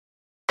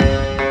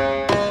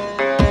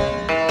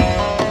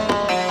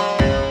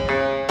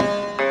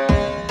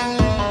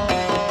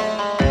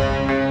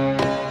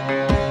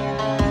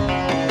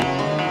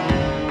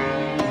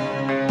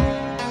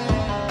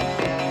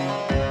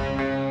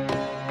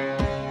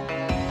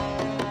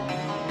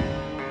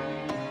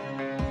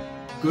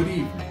good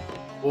evening,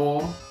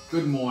 or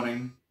good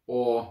morning,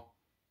 or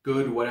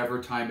good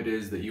whatever time it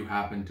is that you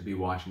happen to be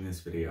watching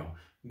this video.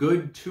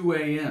 Good 2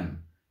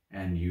 a.m.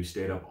 and you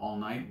stayed up all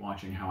night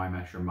watching How I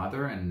Met Your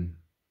Mother and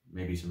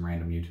maybe some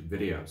random YouTube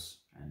videos,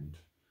 and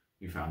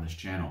you found this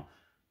channel.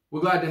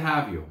 We're glad to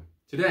have you.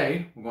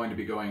 Today, we're going to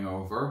be going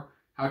over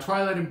how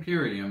Twilight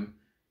Imperium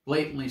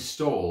blatantly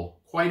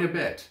stole quite a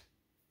bit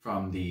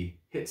from the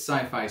hit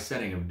sci-fi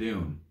setting of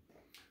Dune.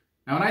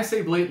 Now, when I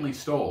say blatantly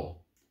stole,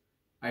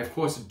 I of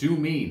course do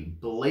mean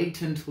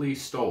blatantly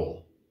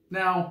stole.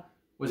 Now,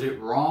 was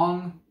it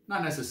wrong?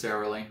 Not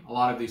necessarily. A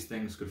lot of these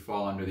things could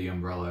fall under the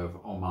umbrella of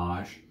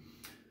homage.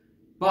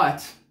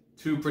 But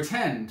to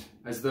pretend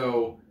as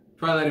though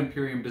Twilight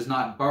Imperium does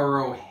not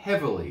borrow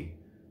heavily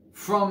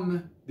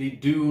from the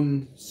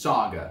Dune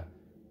saga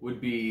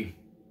would be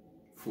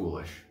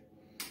foolish.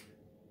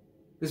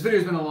 This video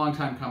has been a long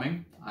time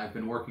coming. I've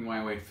been working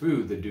my way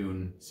through the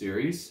Dune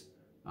series.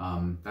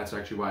 That's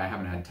actually why I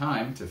haven't had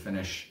time to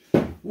finish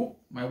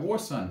my War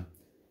Son,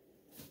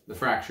 The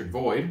Fractured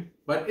Void.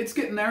 But it's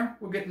getting there.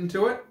 We're getting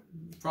to it.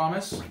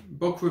 Promise.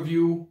 Book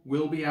review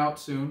will be out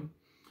soon.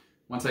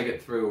 Once I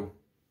get through,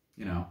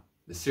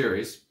 the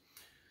series.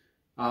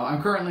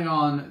 I'm currently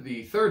on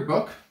the third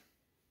book,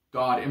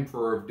 God,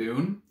 Emperor of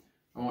Dune.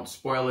 I won't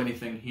spoil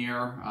anything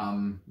here.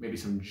 Maybe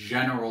some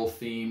general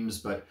themes,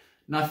 but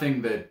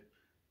nothing that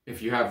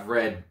if you have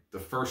read the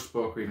first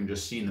book or even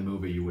just seen the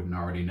movie, you wouldn't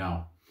already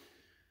know.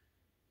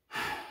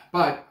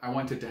 But I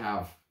wanted to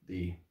have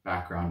the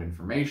background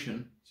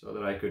information so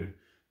that I could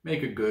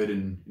make a good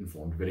and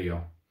informed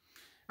video.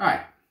 All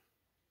right,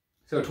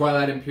 so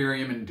Twilight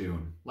Imperium and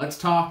Dune. Let's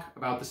talk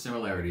about the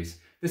similarities.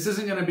 This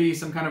isn't going to be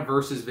some kind of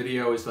versus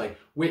video. It's like,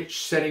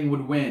 which setting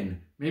would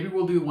win? Maybe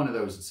we'll do one of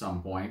those at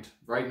some point.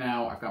 Right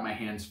now, I've got my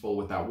hands full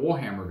with that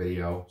Warhammer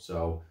video,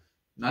 so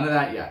none of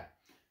that yet.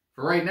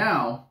 For right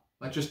now,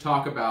 let's just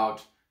talk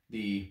about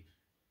the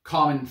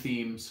common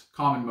themes,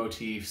 common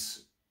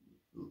motifs,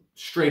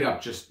 straight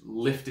up just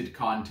lifted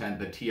content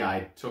that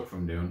TI took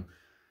from Dune,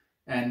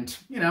 and,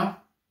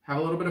 have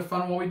a little bit of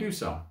fun while we do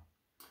so.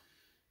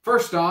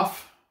 First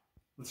off,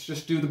 let's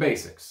just do the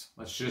basics.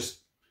 Let's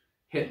just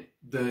hit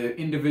the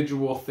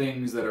individual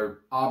things that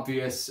are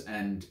obvious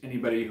and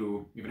anybody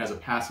who even has a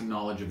passing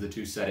knowledge of the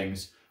two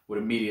settings would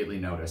immediately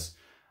notice.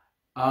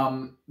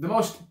 The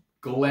most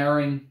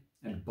glaring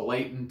and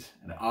blatant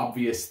and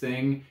obvious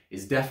thing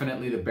is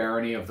definitely the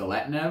barony of the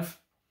Letnev.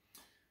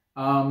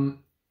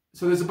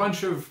 So there's a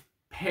bunch of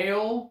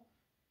pale,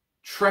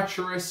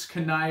 treacherous,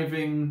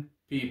 conniving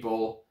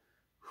people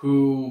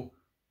who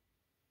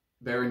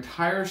their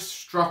entire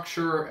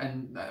structure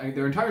and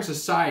their entire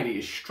society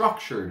is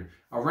structured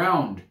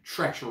around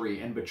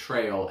treachery and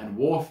betrayal and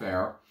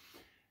warfare.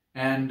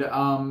 And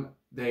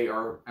they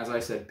are, as I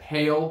said,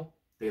 pale.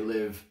 They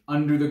live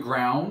under the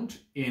ground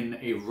in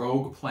a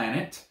rogue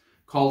planet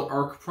called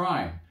Arc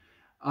Prime.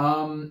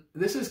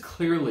 This is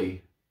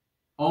clearly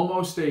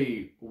almost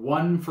a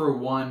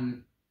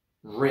one-for-one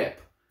rip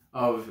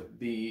of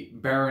the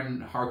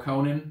Baron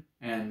Harkonnen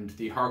and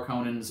the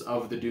Harkonnens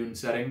of the Dune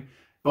setting.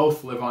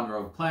 Both live on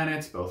rogue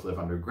planets, both live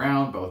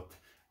underground, both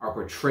are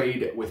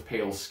portrayed with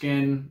pale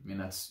skin. I mean,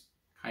 that's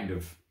kind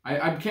of...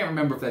 I can't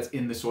remember if that's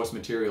in the source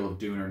material of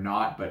Dune or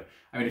not, but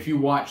I mean, if you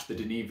watched the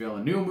Denis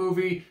Villanue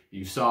movie,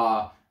 you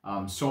saw...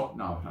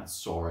 no, not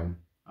Soren.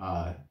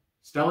 Stellan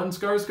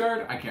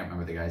Skarsgård? I can't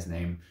remember the guy's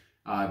name.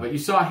 But you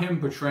saw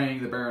him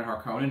portraying the Baron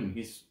Harkonnen, and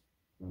he's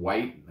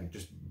white, like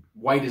just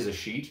white as a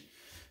sheet.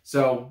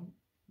 So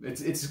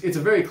it's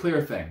a very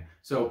clear thing.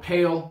 So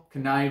pale,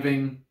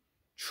 conniving,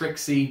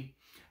 tricksy.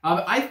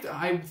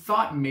 I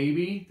thought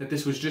maybe that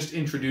this was just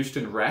introduced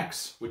in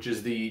Rex, which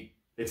is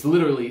it's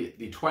literally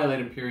the Twilight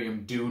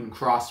Imperium Dune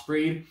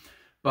crossbreed.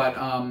 But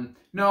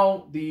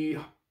no, the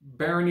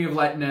Barony of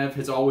Letnev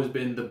has always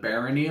been the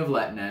Barony of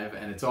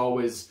Letnev, and it's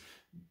always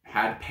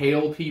had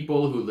pale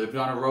people who lived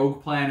on a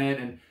rogue planet,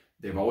 and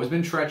they've always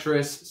been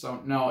treacherous.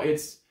 So no,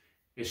 it's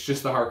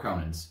just the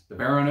Harkonnens. The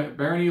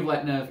Barony of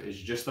Letnev is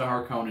just the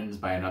Harkonnens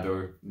by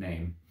another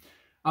name.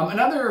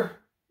 Another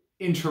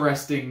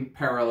interesting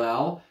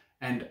parallel,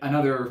 and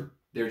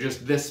they're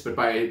just this, but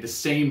by the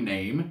same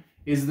name,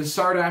 is the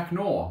Sardak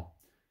Nor.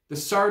 The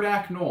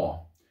Sardak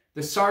Nor.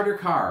 The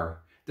Sardaukar.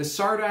 The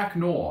Sardak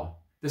Nor.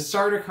 The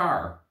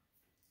Sardaukar.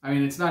 I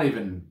mean, it's not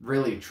even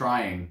really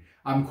trying.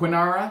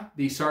 Quinara,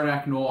 the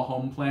Sardak Nor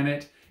home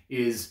planet,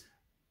 is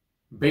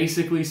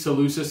basically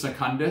Seleucia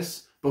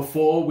Secundus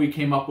before we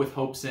came up with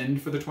Hope's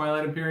End for the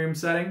Twilight Imperium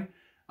setting.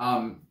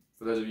 For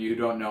those of you who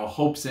don't know,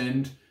 Hope's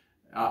End,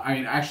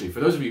 for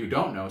those of you who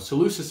don't know,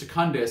 Seleucia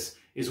Secundus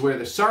is where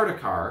the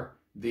Sardaukar,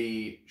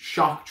 the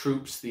shock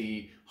troops,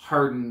 the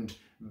hardened,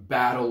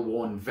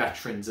 battle-worn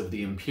veterans of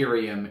the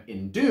Imperium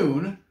in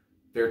Dune,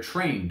 they're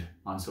trained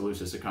on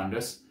Seleucia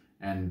Secundus,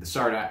 and the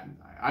Sardak,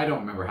 I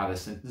don't remember how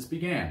this sentence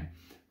began,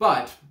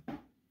 but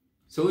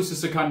Seleucia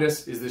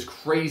Secundus is this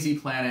crazy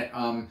planet.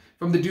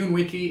 From the Dune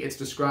Wiki, it's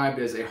described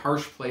as a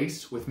harsh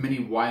place with many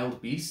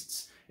wild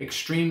beasts,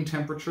 extreme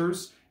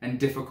temperatures, and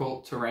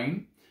difficult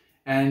terrain.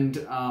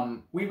 And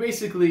we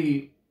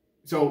basically,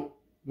 so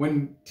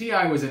when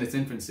TI was in its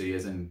infancy,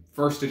 as in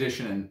first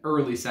edition and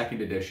early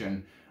second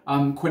edition,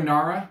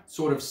 Quinara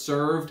sort of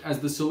served as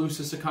the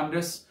Salusa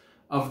Secundus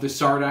of the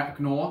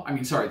Sardauknor. I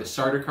mean, sorry, the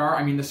Sardaukar.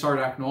 I mean, the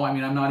Sardauknor. I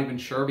mean, I'm not even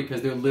sure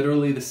because they're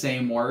literally the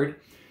same word.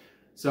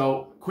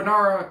 So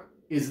Quinara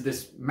is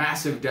this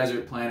massive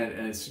desert planet,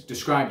 and it's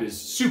described as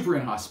super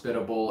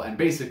inhospitable and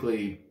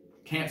basically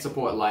can't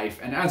support life.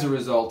 And as a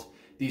result,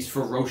 these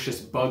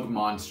ferocious bug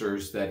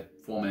monsters that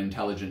form an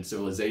intelligent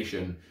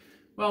civilization,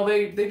 well,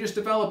 they just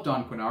developed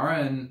on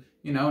Quinara, and,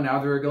 you know,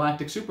 now they're a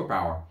galactic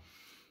superpower.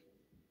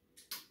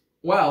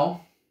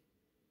 Well,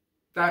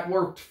 that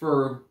worked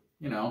for,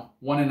 you know,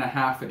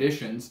 1.5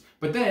 editions,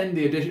 but then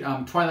the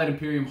edition, Twilight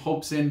Imperium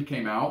Hope's End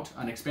came out,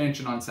 an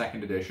expansion on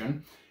second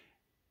edition.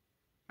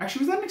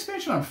 Actually, was that an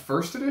expansion on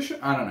first edition?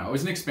 I don't know. It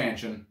was an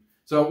expansion.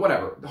 So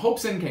whatever. The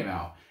Hope's End came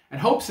out.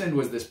 And Hope's End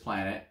was this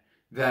planet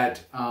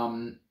that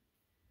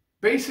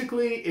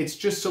basically it's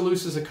just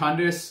Salusa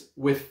Secundus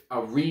with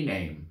a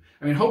rename.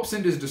 I mean, Hope's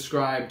End is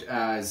described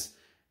as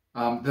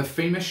the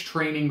famous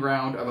training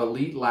ground of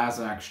elite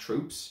Lazax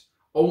troops.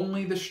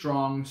 Only the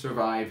strong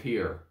survive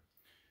here.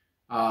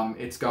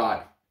 It's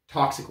got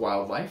toxic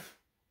wildlife,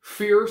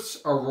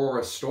 fierce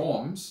aurora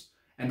storms,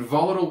 and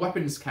volatile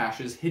weapons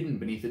caches hidden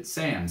beneath its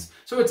sands.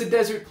 So it's a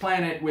desert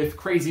planet with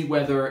crazy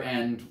weather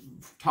and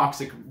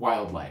toxic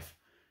wildlife.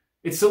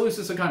 It's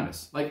Salusa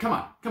Secundus. Like, come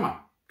on, come on,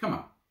 come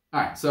on.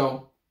 All right,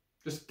 so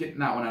just getting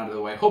that one out of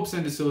the way. Hope's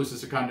End is Salusa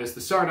Secundus,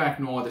 the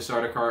Sardauknor, the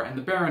Sardaukar, and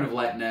the Baron of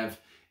Letnev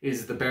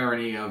is the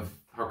barony of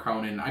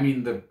Harkonnen. I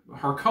mean, the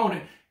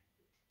Harkonnen,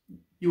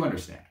 you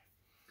understand.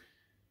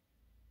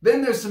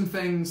 Then there's some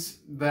things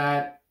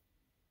that,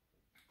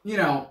 you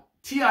know,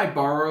 TI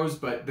borrows,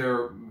 but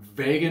they're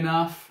vague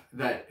enough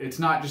that it's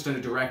not just a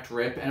direct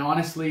rip. And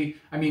honestly,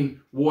 I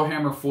mean,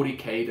 Warhammer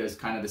 40k does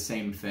kind of the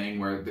same thing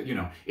where, you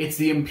know, it's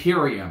the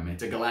Imperium,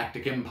 it's a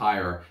galactic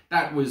empire.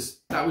 That was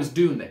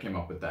Dune that came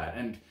up with that.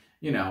 And,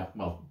 you know,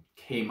 well,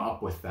 came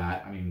up with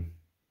that. I mean,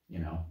 you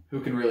know, who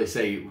can really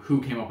say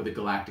who came up with the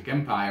galactic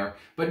empire?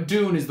 But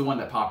Dune is the one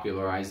that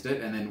popularized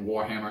it, and then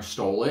Warhammer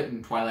stole it,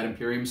 and Twilight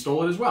Imperium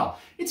stole it as well.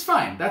 It's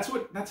fine.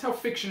 That's how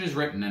fiction is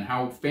written and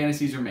how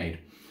fantasies are made.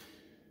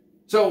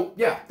 So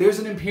yeah, there's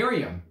an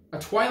Imperium, a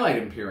Twilight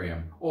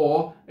Imperium,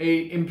 or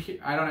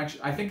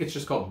I think it's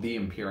just called the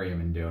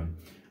Imperium in Dune.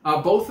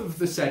 Both of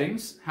the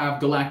settings have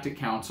galactic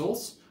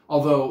councils,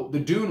 although the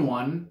Dune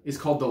one is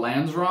called the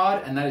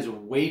Landsraad, and that is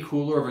way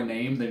cooler of a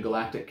name than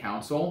Galactic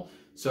Council.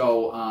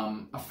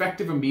 So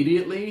effective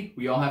immediately,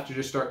 we all have to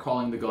just start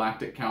calling the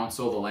Galactic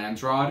Council the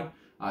Landsraad.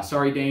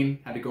 Sorry, Dane,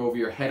 had to go over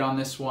your head on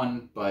this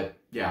one, but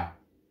yeah,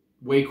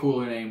 way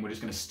cooler name. We're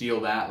just going to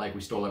steal that like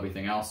we stole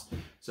everything else.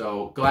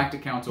 So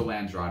Galactic Council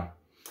Landsraad.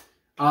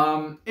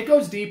 It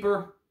goes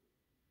deeper.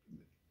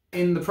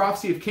 In the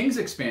Prophecy of Kings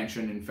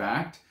expansion, in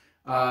fact,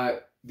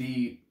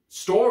 the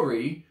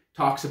story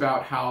talks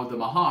about how the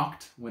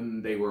Mahakt,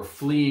 when they were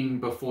fleeing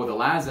before the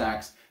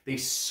Lazax, they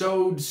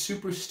sowed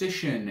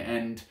superstition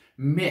and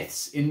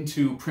myths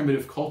into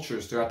primitive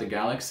cultures throughout the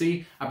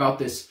galaxy about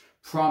this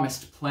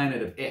promised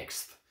planet of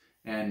Ixth.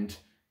 And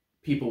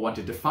people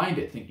wanted to find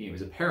it thinking it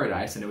was a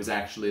paradise, and it was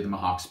actually the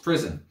Mahawk's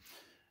prison.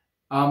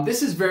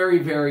 This is very,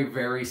 very,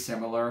 very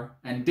similar,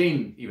 and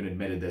Dane even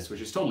admitted this,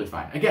 which is totally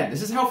fine. Again,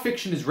 this is how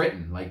fiction is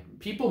written. Like,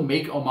 people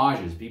make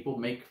homages,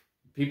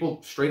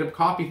 people straight up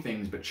copy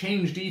things, but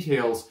change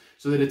details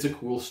so that it's a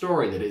cool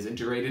story that is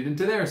integrated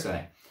into their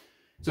setting.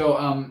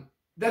 So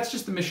that's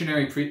just the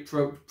Missionary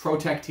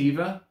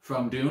Protectiva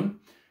from Dune.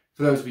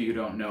 For those of you who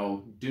don't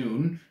know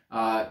Dune,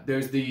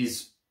 there's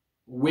these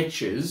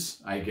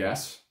witches, I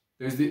guess.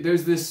 There's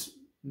this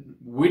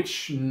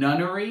witch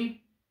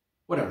nunnery,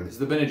 whatever. There's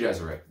the Bene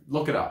Gesserit.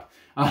 Look it up.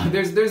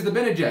 There's the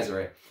Bene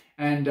Gesserit,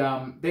 and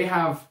they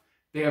have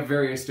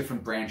various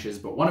different branches,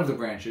 but one of the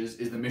branches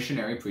is the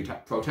Missionary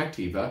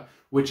Protectiva,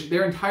 which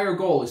their entire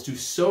goal is to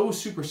sow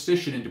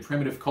superstition into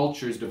primitive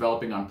cultures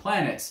developing on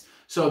planets,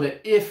 so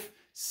that if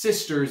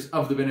sisters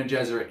of the Bene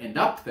Gesserit end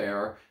up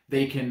there,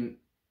 they can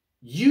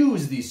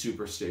use these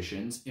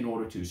superstitions in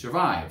order to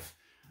survive.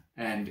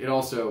 And it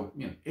also,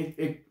 you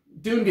know,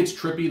 Dune gets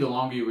trippy the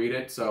longer you read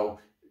it, so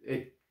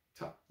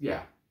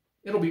yeah,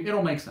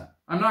 it'll make sense.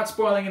 I'm not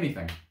spoiling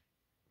anything.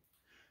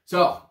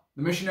 So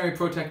the Missionary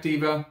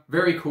Protectiva,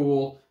 very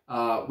cool.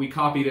 We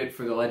copied it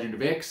for the Legend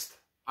of Ixth.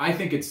 I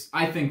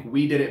think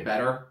we did it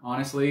better,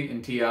 honestly,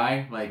 in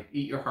TI. Like,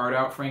 eat your heart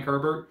out, Frank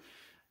Herbert.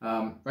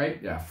 Right?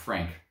 Yeah,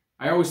 Frank.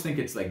 I always think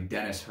it's like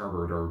Dennis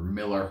Herbert or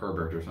Miller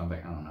Herbert or something.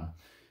 I don't know.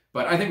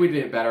 But I think we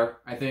did it better.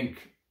 I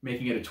think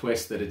making it a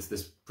twist that it's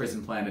this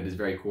prison planet is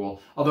very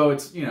cool. Although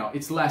it's, you know,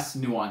 it's less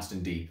nuanced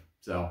and deep.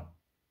 So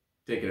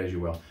take it as you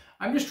will.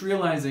 I'm just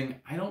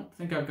realizing I don't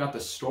think I've got the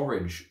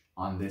storage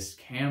on this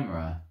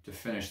camera to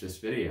finish this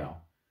video.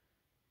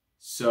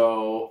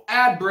 So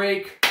ad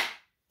break.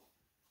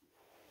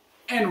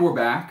 And we're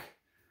back.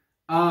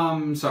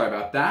 Sorry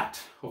about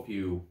that. Hope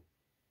you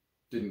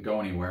didn't go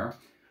anywhere.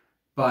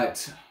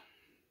 But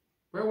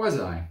where was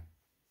I?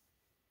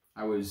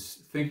 I was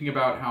thinking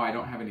about how I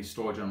don't have any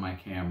storage on my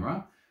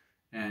camera.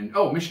 And,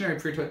 oh, Missionary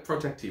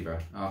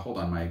Protectiva. Hold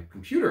on, my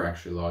computer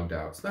actually logged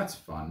out, so that's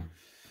fun.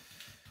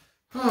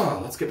 Oh,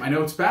 let's get my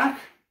notes back.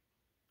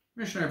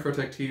 Missionary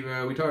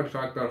Protectiva, we talked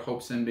about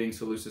Hopeson being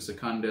Seleucus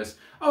Secundus.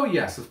 Oh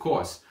yes, of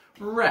course.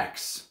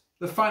 Rex,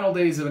 The Final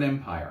Days of an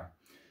Empire.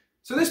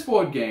 So this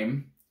board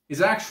game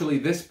is actually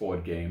this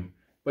board game,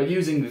 but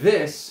using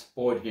this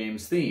board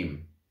game's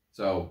theme.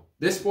 So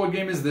this board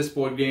game is this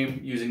board game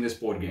using this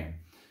board game.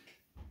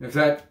 If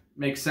that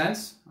makes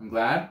sense, I'm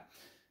glad.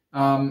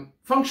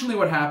 Functionally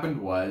what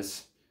happened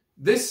was,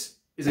 this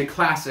is a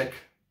classic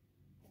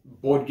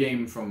board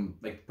game from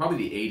like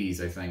probably the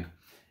 80s, I think.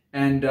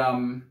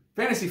 And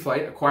Fantasy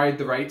Flight acquired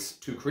the rights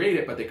to create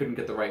it, but they couldn't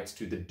get the rights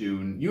to the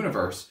Dune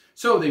universe.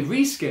 So they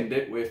reskinned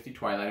it with the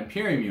Twilight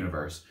Imperium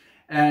universe.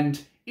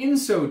 And in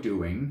so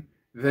doing,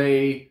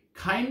 they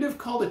kind of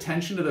called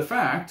attention to the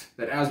fact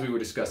that, as we were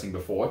discussing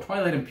before,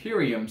 Twilight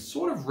Imperium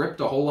sort of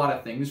ripped a whole lot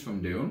of things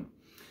from Dune.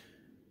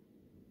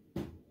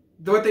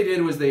 What they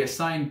did was they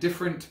assigned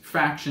different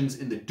factions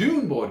in the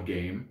Dune board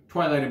game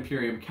Twilight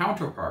Imperium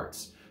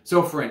counterparts.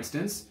 So for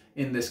instance,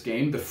 in this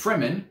game, the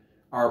Fremen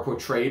are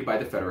portrayed by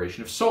the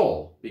Federation of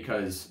Sol,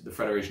 because the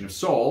Federation of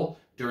Sol,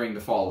 during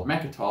the fall of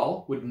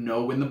Mechatol, would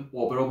know when the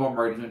orbital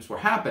bombardments were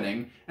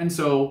happening, and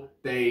so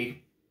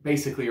they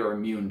basically are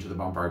immune to the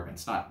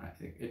bombardments.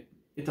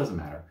 It doesn't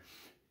matter.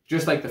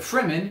 Just like the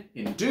Fremen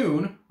in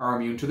Dune are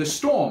immune to the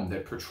storm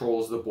that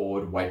patrols the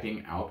board,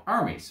 wiping out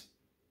armies.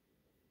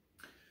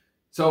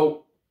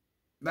 So,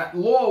 that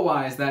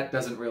lore-wise, that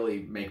doesn't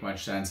really make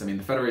much sense. I mean,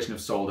 the Federation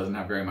of Sol doesn't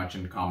have very much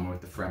in common with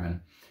the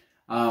Fremen.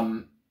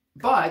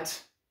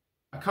 But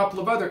a couple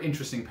of other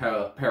interesting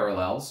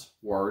parallels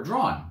were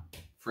drawn.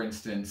 For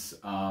instance,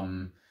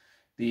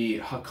 the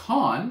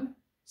Hakan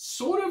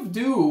sort of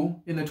do,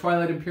 in the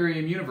Twilight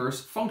Imperium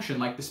universe, function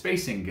like the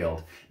Spacing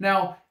Guild.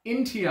 Now,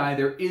 in TI,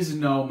 there is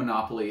no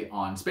monopoly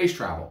on space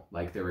travel,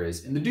 like there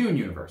is in the Dune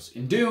universe.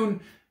 In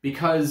Dune,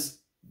 because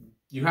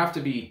you have to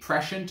be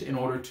prescient in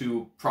order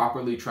to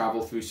properly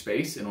travel through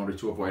space, in order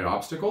to avoid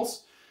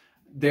obstacles,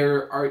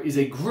 there is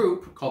a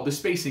group called the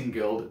Spacing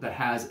Guild that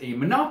has a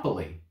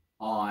monopoly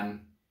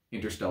on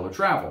interstellar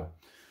travel.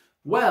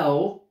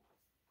 Well,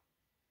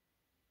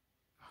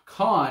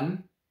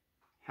 Khan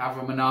have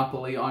a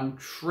monopoly on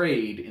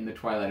trade in the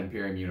Twilight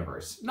Imperium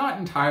universe. Not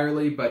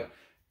entirely, but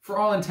for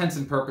all intents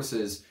and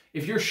purposes,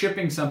 if you're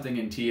shipping something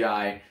in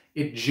TI,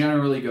 it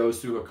generally goes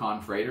through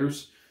Hakan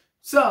freighters.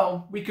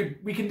 So we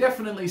can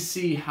definitely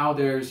see how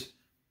there's,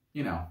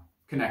 you know,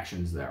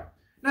 connections there.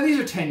 Now these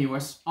are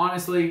tenuous.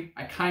 Honestly,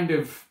 I kind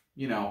of,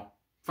 you know,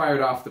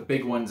 fired off the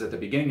big ones at the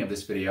beginning of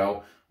this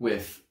video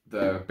with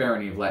the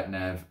Barony of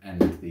Letnev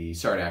and the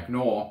Sardak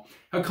Nor.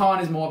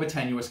 Hakan is more of a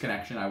tenuous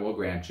connection, I will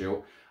grant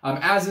you.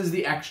 As is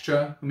the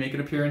Extra, who make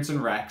an appearance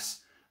in Rex.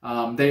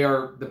 They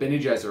are the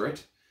Bene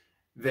Gesserit.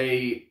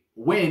 They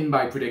win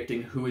by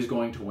predicting who is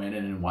going to win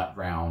and in what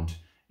round.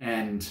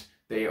 And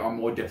they are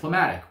more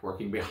diplomatic,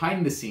 working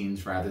behind the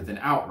scenes rather than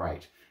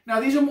outright. Now,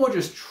 these are more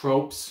just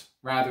tropes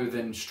rather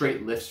than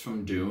straight lifts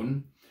from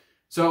Dune.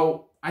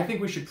 So I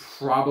think we should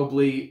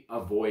probably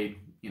avoid,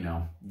 you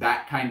know,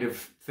 that kind of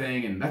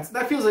thing. And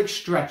that feels like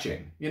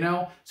stretching, you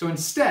know? So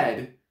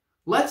instead,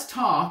 let's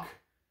talk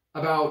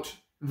about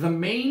the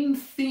main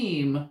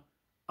theme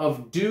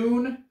of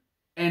Dune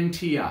and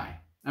TI, all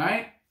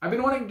right? I've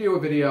been wanting to do a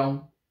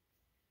video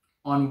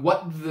on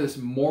what this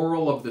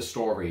moral of the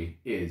story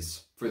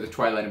is for the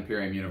Twilight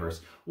Imperium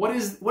universe. What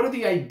are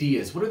the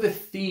ideas? What are the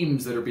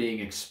themes that are being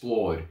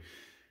explored?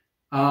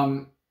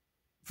 For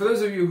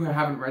those of you who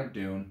haven't read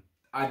Dune,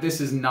 this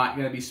is not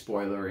going to be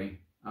spoilery.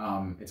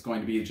 It's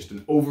going to be just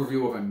an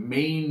overview of a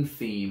main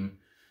theme,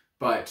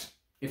 but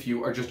if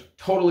you are just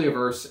totally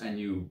averse and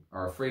you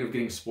are afraid of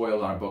getting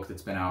spoiled on a book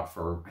that's been out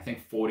for, I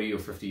think, 40 or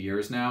 50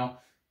 years now,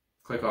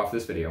 click off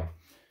this video.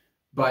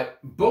 But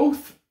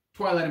both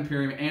Twilight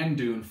Imperium and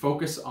Dune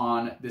focus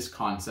on this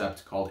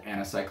concept called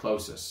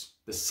anacyclosis,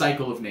 the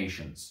cycle of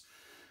nations.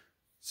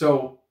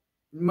 So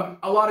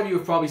a lot of you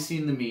have probably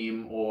seen the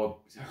meme or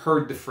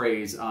heard the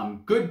phrase,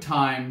 good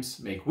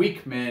times make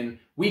weak men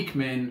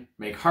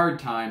make hard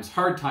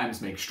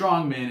times make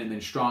strong men, and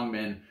then strong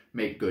men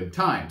make good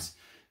times.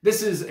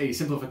 This is a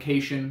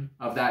simplification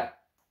of that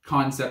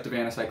concept of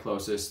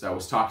anacyclosis that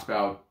was talked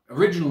about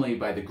originally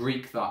by the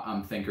Greek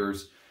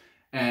thinkers.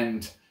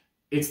 And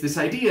it's this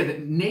idea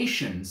that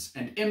nations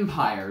and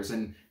empires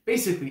and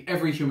basically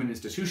every human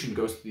institution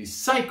goes through these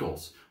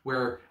cycles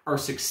where our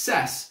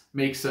success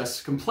makes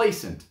us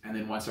complacent. And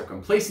then once our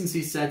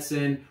complacency sets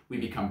in, we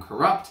become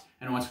corrupt.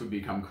 And once we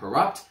become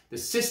corrupt, the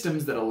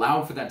systems that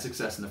allowed for that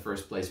success in the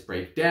first place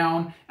break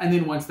down. And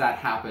then once that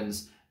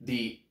happens,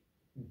 the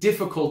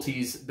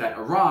difficulties that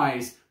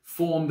arise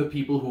form the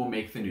people who will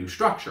make the new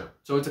structure.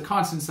 So it's a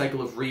constant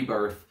cycle of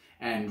rebirth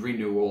and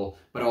renewal,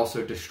 but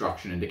also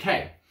destruction and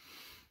decay.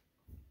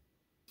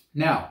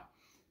 Now,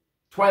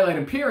 Twilight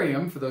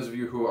Imperium, for those of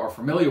you who are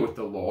familiar with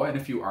the lore, and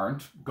if you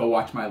aren't, go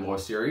watch my lore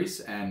series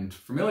and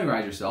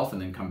familiarize yourself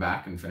and then come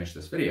back and finish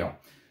this video.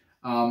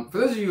 For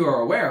those of you who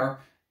are aware,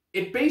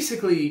 it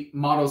basically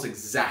models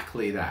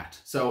exactly that.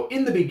 So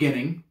in the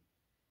beginning,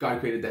 God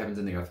created the heavens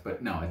and the earth,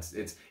 but no,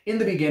 it's in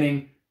the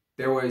beginning,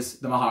 there was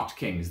the Mahawked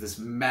Kings, this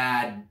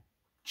mad,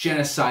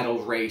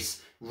 genocidal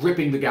race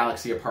ripping the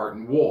galaxy apart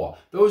in war.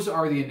 Those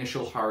are the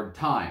initial hard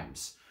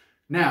times.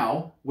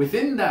 Now,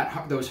 within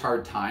those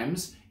hard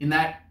times, in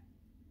that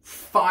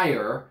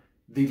fire,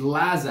 the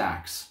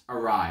Lazaks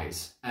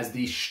arise as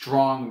these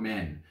strong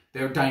men.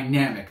 They're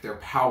dynamic, they're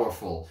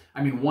powerful.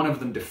 I mean, one of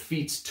them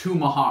defeats 2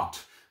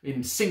 Mahawked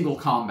in single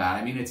combat.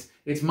 I mean,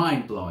 it's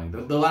mind-blowing.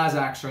 The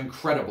Lazaks are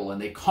incredible, and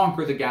they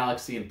conquer the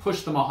galaxy and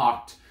push the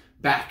Mahawked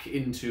back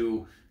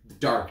into the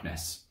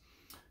darkness.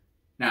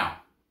 Now,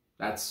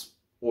 that's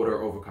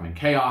order overcoming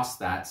chaos.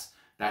 That's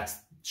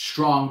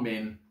strong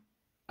men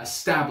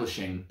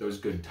establishing those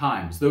good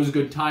times. Those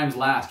good times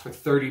last for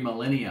 30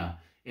 millennia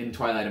in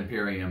Twilight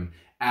Imperium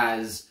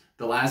as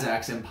the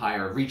Lazaks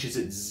Empire reaches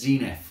its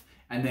zenith,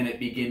 and then it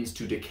begins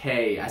to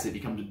decay as it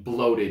becomes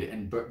bloated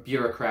and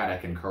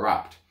bureaucratic and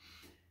corrupt.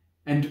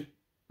 And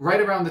right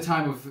around the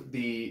time of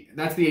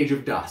that's the Age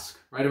of Dusk,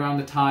 right around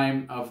the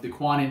time of the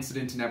Quan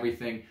incident and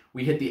everything,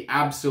 we hit the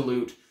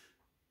absolute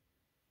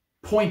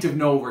point of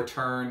no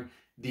return.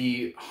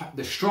 The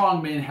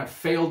strong men have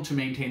failed to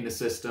maintain the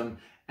system,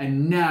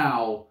 and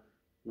now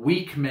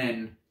weak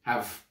men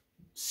have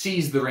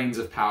seized the reins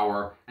of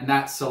power, and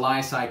that's Salai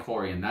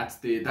Psychorian. That's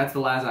the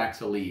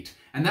Lazaks elite,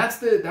 and that's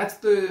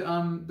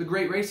the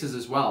great races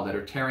as well that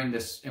are tearing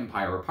this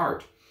empire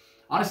apart.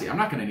 Honestly, I'm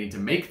not going to need to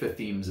make the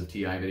themes of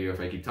TI video if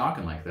I keep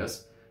talking like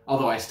this,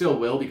 although I still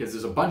will because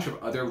there's a bunch of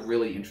other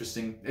really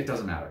interesting. It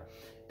doesn't matter.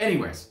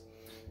 Anyways,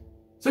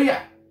 so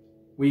yeah.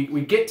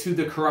 We get to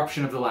the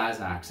corruption of the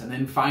Lazaks, and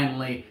then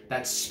finally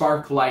that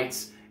spark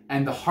lights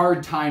and the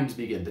hard times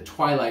begin, the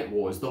Twilight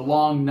Wars, the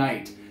long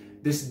night,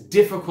 this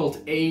difficult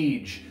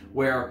age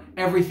where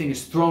everything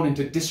is thrown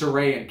into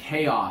disarray and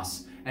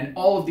chaos, and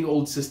all of the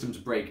old systems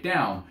break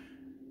down.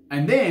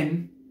 And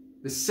then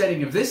the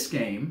setting of this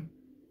game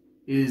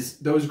is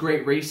those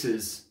great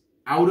races.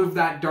 Out of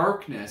that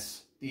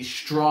darkness, these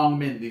strong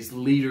men, these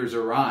leaders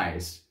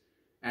arise,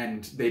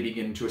 and they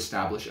begin to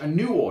establish a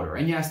new order.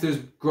 And yes, there's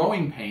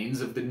growing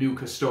pains of the new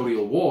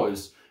custodial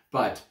wars,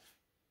 but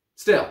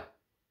still.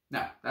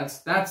 Now,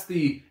 that's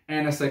the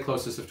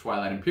anacyclosis of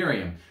Twilight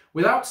Imperium.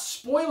 Without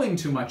spoiling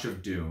too much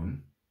of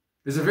Dune,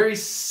 there's a very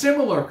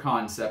similar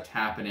concept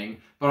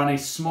happening, but on a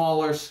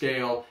smaller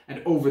scale,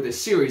 and over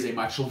this series, a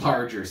much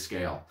larger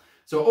scale.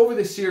 So over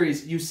this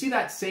series, you see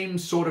that same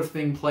sort of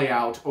thing play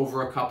out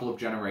over a couple of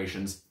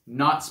generations.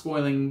 Not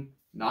spoiling,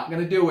 not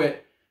going to do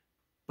it,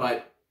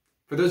 but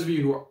for those of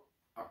you who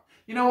are,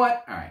 you know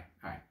what? All right.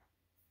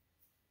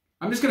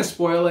 I'm just going to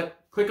spoil it.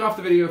 Click off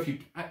the video if you,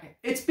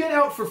 it's been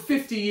out for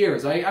 50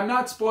 years. I'm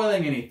not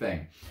spoiling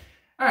anything.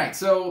 All right,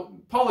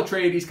 so Paul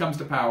Atreides comes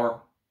to power.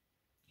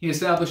 He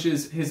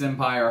establishes his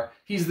empire.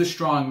 He's the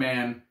strong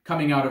man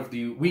coming out of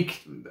the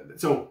weak,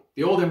 so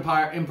the old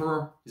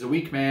emperor is a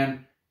weak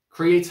man,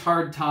 creates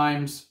hard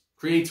times,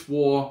 creates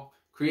war,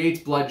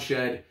 creates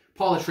bloodshed.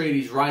 Paul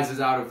Atreides rises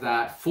out of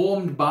that,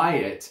 formed by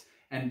it,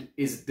 and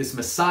is this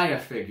messiah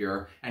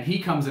figure, and he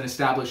comes and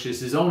establishes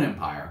his own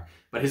empire.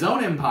 But his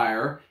own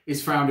empire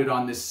is founded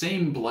on this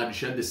same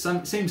bloodshed, this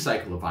same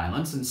cycle of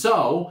violence, and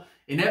so,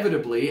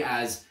 inevitably,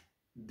 as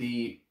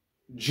the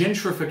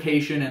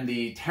gentrification and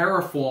the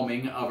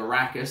terraforming of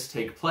Arrakis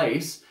take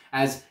place,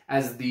 as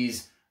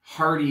these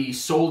hardy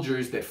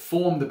soldiers that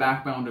form the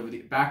backbone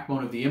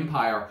of the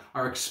empire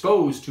are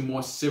exposed to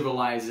more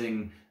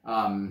civilizing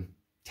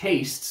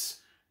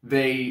tastes,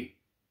 they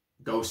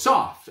go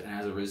soft, and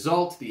as a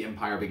result, the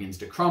empire begins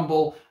to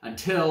crumble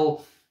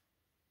until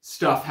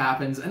stuff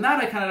happens. And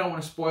that I kind of don't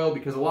want to spoil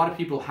because a lot of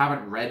people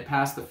haven't read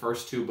past the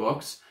first 2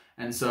 books,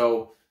 and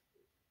so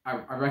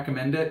I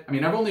recommend it. I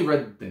mean, I've only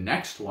read the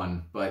next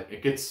one, but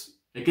it gets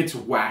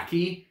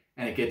wacky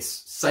and it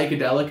gets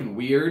psychedelic and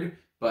weird,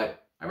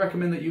 but I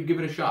recommend that you give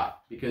it a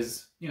shot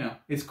because, you know,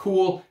 it's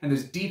cool and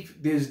there's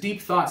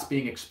deep thoughts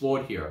being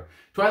explored here.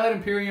 Twilight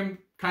Imperium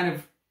kind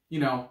of, you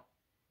know,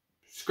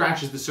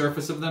 scratches the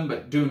surface of them,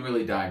 but Dune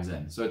really dives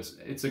in. So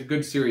it's a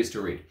good series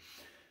to read.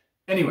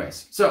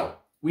 Anyways, so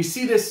we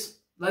see this,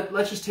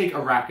 let's just take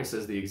Arrakis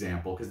as the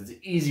example because it's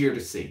easier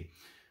to see.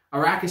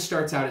 Arrakis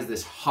starts out as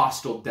this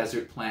hostile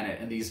desert planet,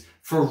 and these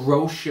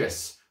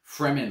ferocious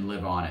Fremen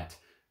live on it.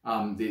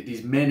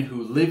 These men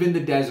who live in the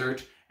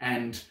desert,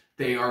 and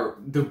they are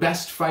the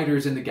best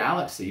fighters in the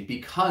galaxy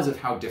because of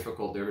how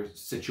difficult their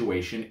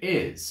situation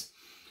is.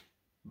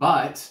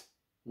 But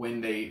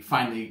when the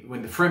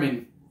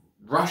Fremen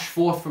rush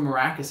forth from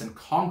Arrakis and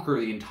conquer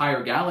the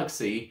entire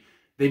galaxy,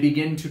 they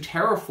begin to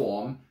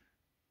terraform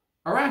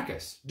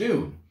Arrakis,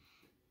 Dune.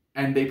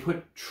 And they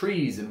put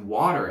trees and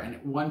water,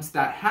 and once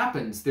that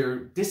happens, their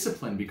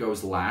discipline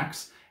goes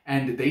lax,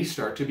 and they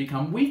start to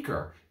become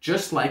weaker,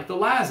 just like the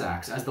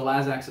Lazaks. As the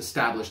Lazaks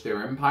establish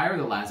their empire,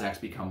 the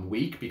Lazaks become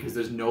weak because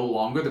there's no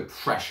longer the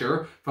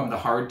pressure from the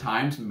hard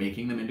times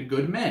making them into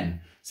good men.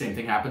 Same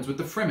thing happens with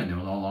the Fremen. They're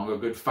no longer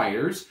good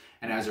fighters,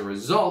 and as a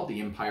result, the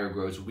empire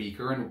grows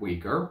weaker and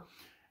weaker.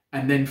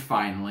 And then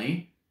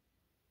finally,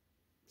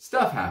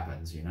 stuff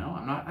happens, you know?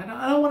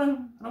 I don't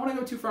want to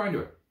go too far into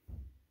it.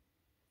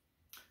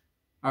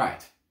 All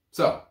right,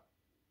 so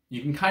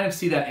you can kind of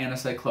see that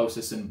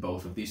anacyclosis in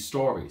both of these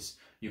stories.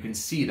 You can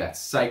see that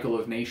cycle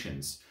of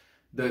nations.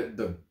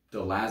 The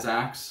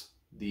Lazaks,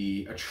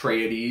 the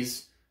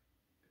Atreides,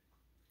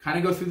 kind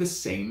of go through the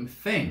same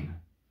thing,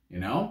 you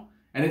know?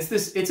 And it's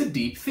a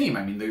deep theme.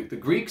 I mean, the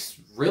Greeks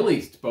really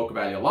spoke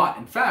about it a lot.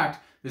 In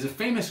fact, there's a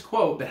famous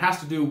quote that has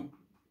to do,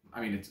 I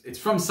mean, it's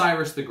from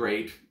Cyrus the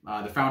Great,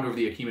 the founder of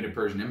the Achaemenid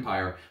Persian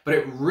Empire, but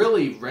it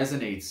really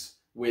resonates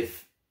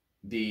with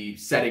the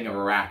setting of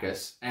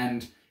Arrakis,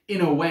 and in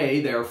a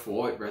way,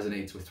 therefore, it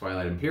resonates with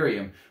Twilight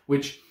Imperium,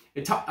 which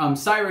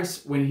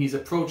Cyrus, when he's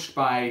approached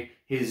by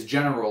his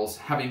generals,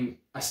 having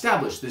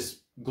established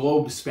this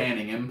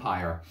globe-spanning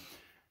empire,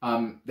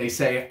 they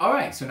say, all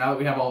right, so now that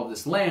we have all of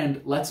this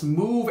land, let's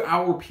move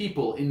our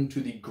people into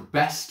the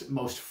best,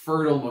 most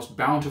fertile, most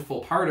bountiful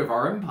part of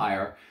our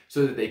empire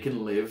so that they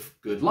can live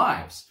good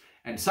lives.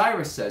 And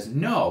Cyrus says,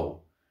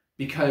 no,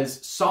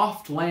 because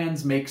soft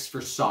lands makes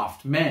for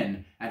soft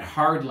men and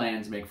hard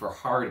lands make for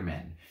hard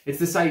men. It's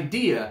this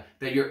idea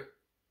that your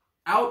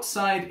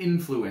outside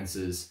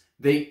influences,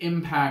 they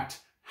impact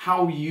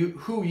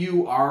who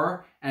you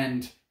are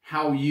and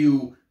how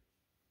you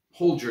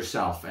hold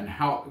yourself and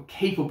how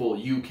capable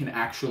you can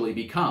actually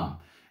become.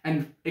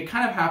 And it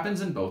kind of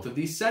happens in both of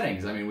these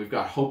settings. I mean, we've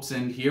got Hope's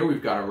End here,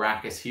 we've got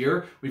Arrakis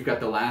here, we've got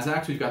the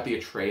Lazaks, we've got the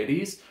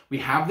Atreides. We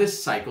have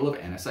this cycle of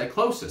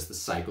anacyclosis, the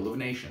cycle of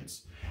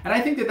nations. And I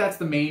think that that's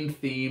the main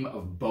theme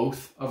of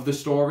both of the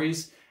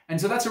stories. And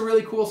so that's a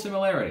really cool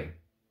similarity.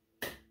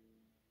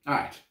 All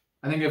right,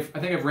 I think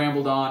I've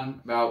rambled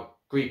on about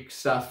Greek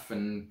stuff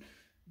and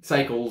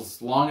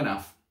cycles long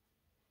enough.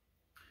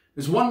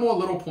 There's one more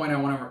little point I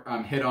want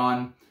to hit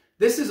on.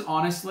 This is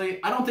honestly,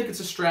 I don't think it's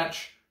a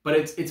stretch, but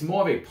it's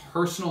more of a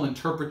personal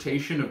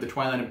interpretation of the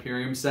Twilight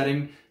Imperium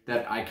setting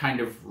that I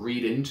kind of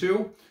read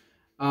into.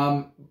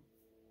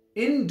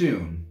 In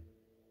Dune,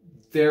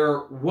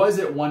 there was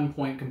at one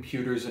point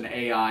computers and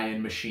AI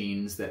and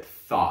machines that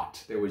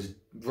thought. There was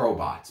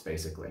robots,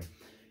 basically.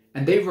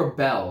 And they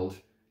rebelled,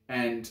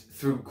 and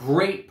through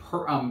great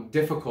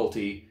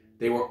difficulty,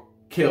 they were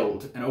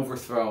killed and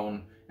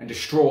overthrown and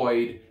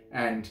destroyed,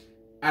 and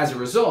as a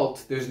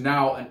result, there's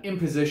now an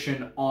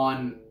imposition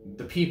on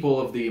the people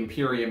of the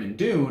Imperium in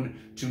Dune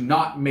to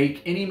not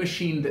make any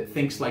machine that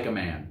thinks like a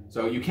man.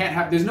 So you can't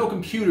have, there's no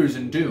computers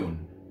in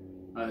Dune.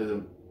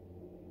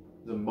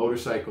 The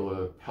motorcycle,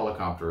 a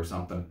helicopter or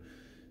something.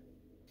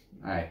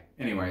 All right,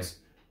 anyways.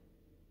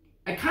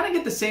 I kind of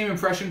get the same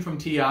impression from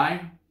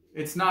TI.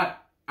 It's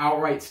not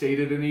outright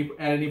stated at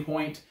any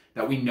point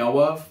that we know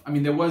of. I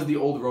mean, there was the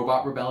old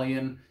robot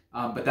rebellion,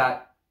 but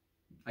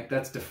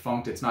that's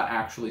defunct. It's not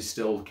actually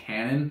still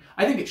canon.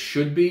 I think it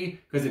should be,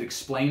 because it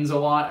explains a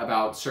lot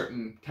about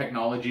certain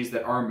technologies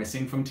that are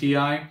missing from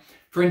TI.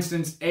 For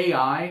instance,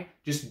 AI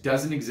just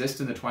doesn't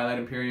exist in the Twilight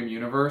Imperium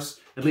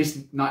universe, at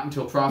least not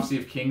until Prophecy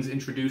of Kings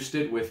introduced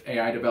it with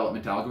AI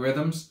development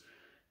algorithms.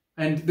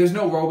 And there's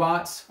no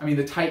robots. I mean,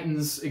 the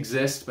Titans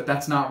exist, but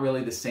that's not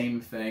really the same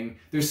thing.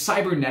 There's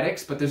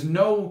cybernetics, but there's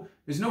no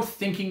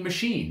thinking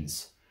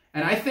machines.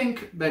 And I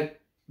think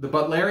that the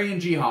Butlerian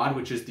Jihad,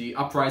 which is the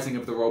uprising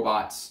of the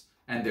robots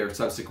and their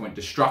subsequent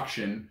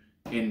destruction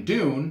in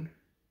Dune,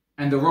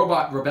 and the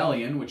Robot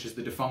Rebellion, which is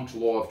the defunct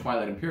law of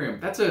Twilight Imperium,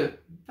 that's a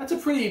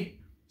pretty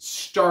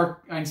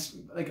stark,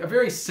 like a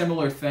very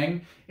similar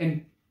thing.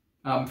 And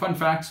fun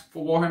fact,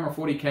 for Warhammer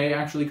 40k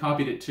actually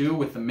copied it too,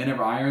 with the Men of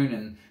Iron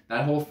and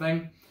that whole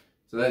thing.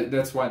 So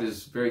that's why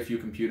there's very few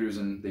computers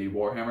in the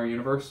Warhammer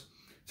universe.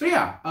 So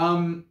yeah,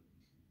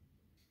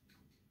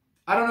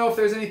 I don't know if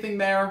there's anything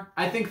there.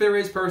 I think there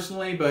is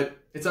personally, but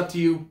it's up to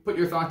you. Put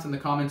your thoughts in the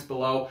comments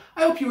below.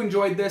 I hope you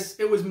enjoyed this.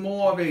 It was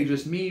more of a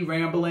just me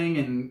rambling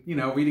and, you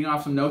know, reading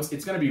off some notes.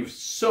 It's going to be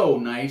so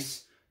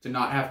nice to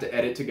not have to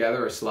edit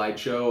together a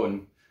slideshow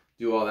and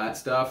do all that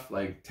stuff.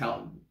 Like,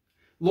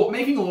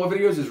 making lore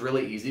videos is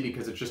really easy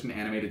because it's just an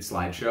animated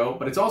slideshow,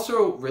 but it's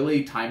also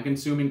really time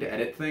consuming to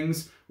edit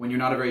things when you're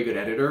not a very good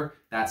editor.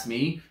 That's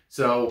me.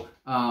 So,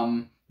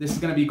 this is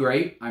going to be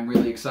great. I'm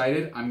really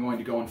excited. I'm going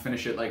to go and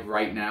finish it like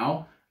right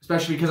now,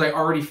 especially because I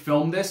already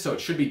filmed this, so it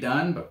should be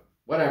done, but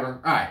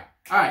whatever. All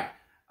right.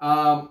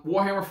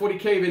 Warhammer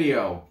 40k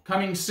video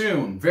coming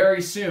soon,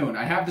 very soon.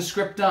 I have the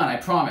script done, I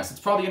promise. It's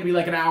probably going to be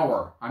like an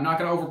hour. I'm not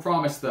going to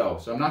overpromise though,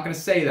 so I'm not going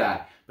to say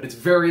that, but it's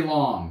very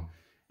long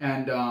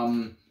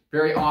and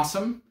very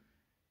awesome.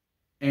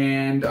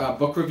 And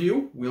book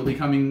review will be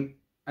coming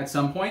at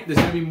some point. There's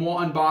going to be more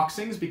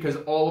unboxings because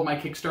all of my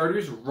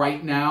Kickstarters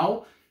right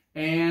now.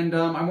 And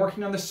I'm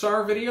working on the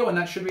SAR video, and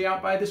that should be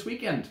out by this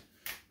weekend.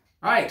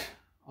 All right.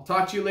 I'll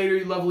talk to you later,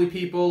 you lovely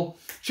people.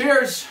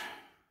 Cheers!